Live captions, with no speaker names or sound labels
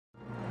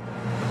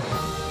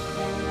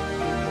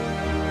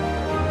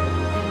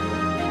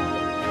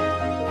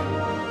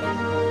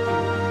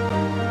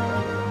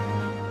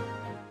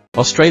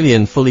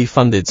Australian Fully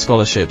Funded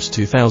Scholarships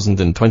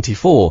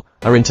 2024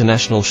 are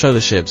international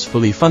scholarships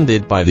fully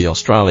funded by the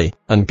Australian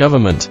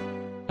government,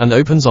 and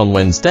opens on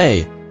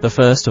Wednesday, the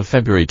 1st of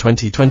February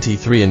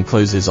 2023 and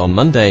closes on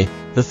Monday,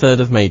 the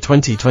 3rd of May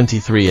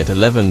 2023 at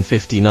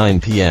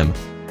 11:59 p.m.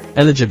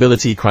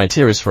 Eligibility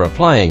criteria for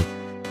applying: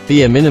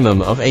 be a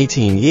minimum of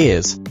 18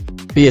 years,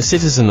 be a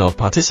citizen of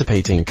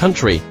participating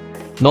country,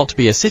 not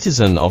be a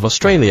citizen of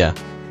Australia,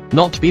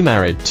 not be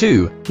married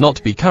to,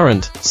 not be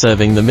current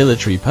serving the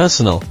military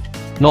personnel,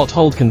 not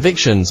hold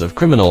convictions of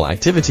criminal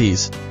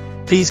activities,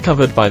 fees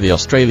covered by the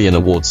Australian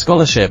Award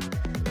Scholarship,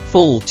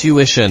 full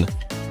tuition,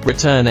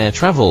 return air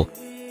travel,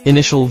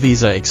 initial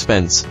visa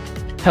expense,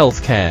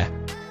 health care,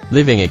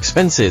 living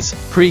expenses,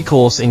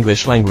 pre-course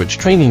English language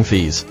training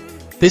fees.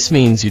 This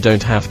means you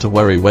don't have to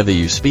worry whether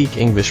you speak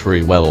English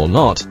very well or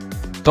not.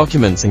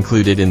 Documents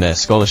included in their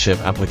scholarship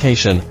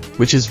application,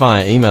 which is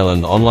via email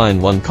and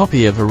online: 1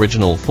 copy of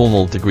original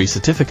formal degree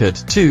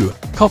certificate, 2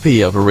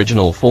 copy of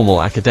original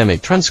formal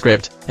academic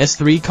transcript,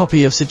 S3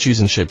 copy of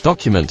citizenship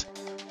document,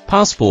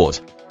 passport,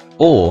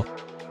 or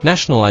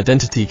national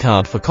identity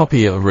card for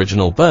copy of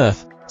original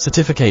birth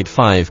certificate,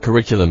 5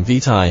 curriculum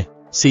vitae,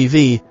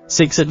 CV,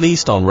 6 at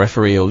least on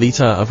referee or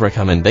letter of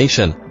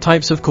recommendation.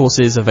 Types of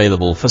courses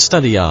available for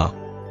study are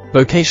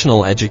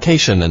vocational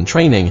education and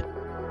training,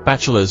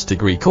 bachelor's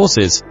degree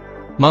courses,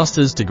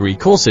 master's degree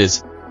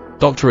courses,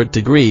 doctorate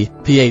degree,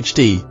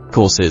 PhD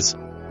courses.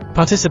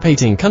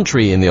 Participating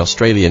country in the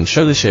Australian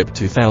Scholarship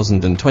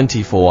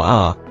 2024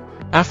 are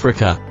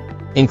Africa,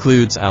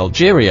 includes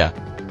Algeria,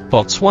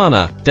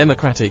 Botswana,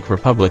 Democratic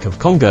Republic of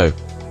Congo,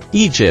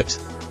 Egypt,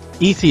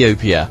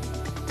 Ethiopia,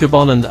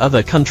 Gabon and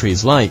other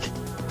countries like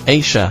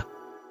Asia,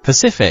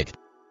 Pacific,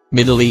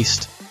 Middle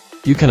East.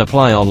 You can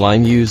apply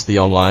online. Use the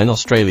Online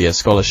Australia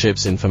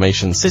Scholarships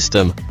Information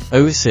System,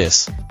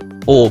 OASIS,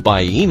 or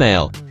by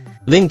email.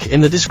 Link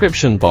in the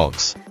description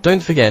box.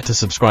 Don't forget to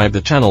subscribe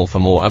the channel for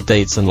more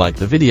updates and like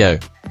the video.